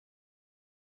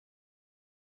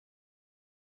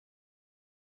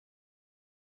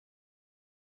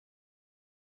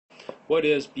what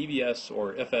is BBS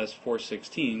or FS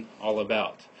 416 all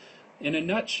about? In a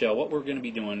nutshell, what we're going to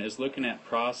be doing is looking at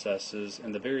processes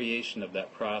and the variation of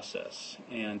that process.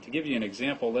 And to give you an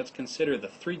example, let's consider the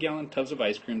 3-gallon tubs of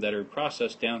ice cream that are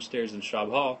processed downstairs in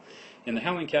Schwab Hall in the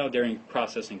Howling Cow Dairy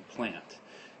Processing Plant.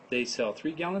 They sell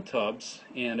 3-gallon tubs,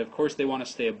 and of course they want to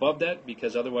stay above that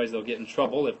because otherwise they'll get in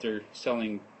trouble if they're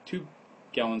selling 2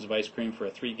 gallons of ice cream for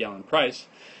a 3-gallon price.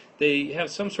 They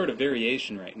have some sort of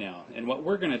variation right now, and what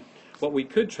we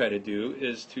could try to do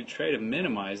is to try to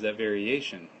minimize that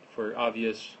variation for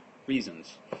obvious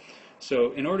reasons.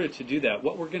 So in order to do that,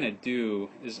 what we're going to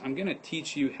do is I'm going to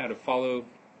teach you how to follow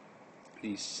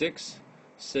the 6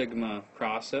 Sigma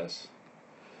process,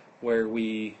 where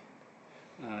we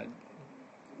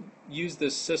use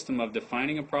this system of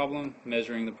defining a problem,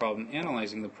 measuring the problem,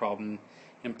 analyzing the problem,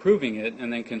 improving it,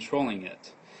 and then controlling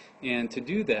it. And to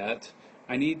do that,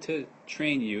 I need to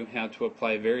train you how to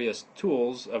apply various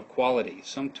tools of quality.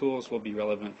 Some tools will be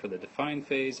relevant for the define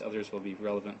phase, others will be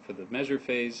relevant for the measure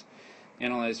phase,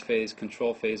 analyze phase,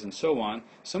 control phase, and so on.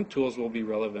 Some tools will be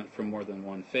relevant for more than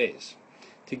one phase.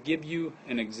 To give you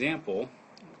an example,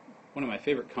 one of my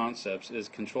favorite concepts is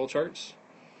control charts.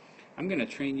 I'm going to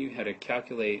train you how to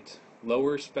calculate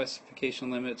lower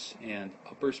specification limits and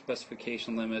upper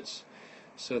specification limits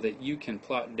so that you can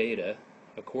plot data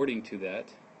according to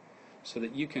that, so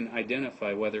that you can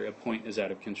identify whether a point is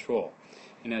out of control.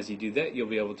 And as you do that, you'll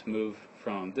be able to move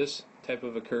from this type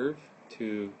of a curve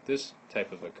to this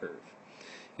type of a curve.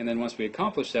 And then once we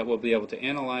accomplish that, we'll be able to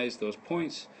analyze those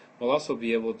points. We'll also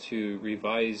be able to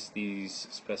revise these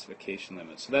specification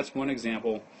limits. So that's one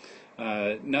example.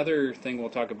 Another thing we'll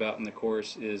talk about in the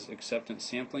course is acceptance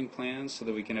sampling plans, so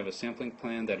that we can have a sampling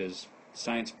plan that is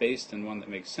science-based and one that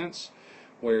makes sense,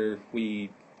 where we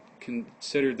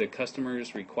consider the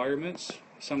customer's requirements.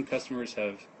 Some customers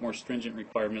have more stringent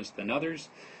requirements than others,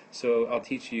 so I'll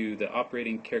teach you the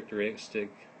operating characteristic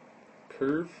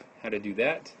curve, how to do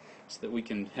that, so that we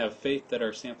can have faith that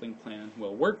our sampling plan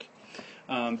will work.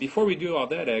 Before we do all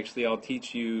that, actually, I'll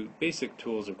teach you basic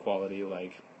tools of quality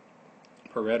like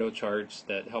Pareto charts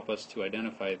that help us to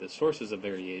identify the sources of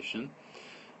variation.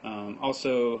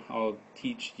 Also, I'll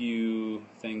teach you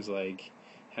things like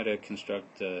how to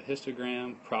construct a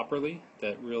histogram properly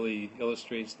that really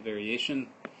illustrates the variation.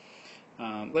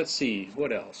 Let's see,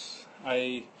 what else?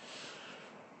 I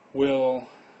will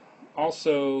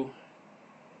also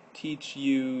teach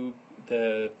you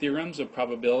the theorems of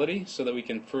probability so that we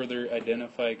can further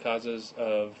identify causes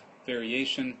of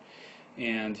variation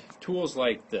and tools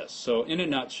like this. So in a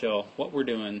nutshell, what we're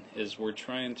doing is we're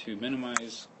trying to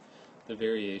minimize the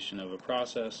variation of a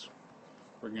process.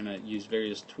 We're going to use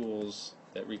various tools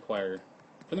that require,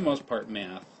 for the most part,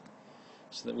 math,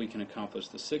 so that we can accomplish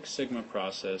the 6 Sigma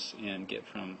process and get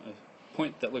from a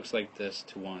point that looks like this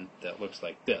to one that looks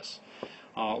like this.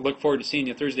 I'll look forward to seeing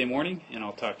you Thursday morning, and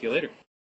I'll talk to you later.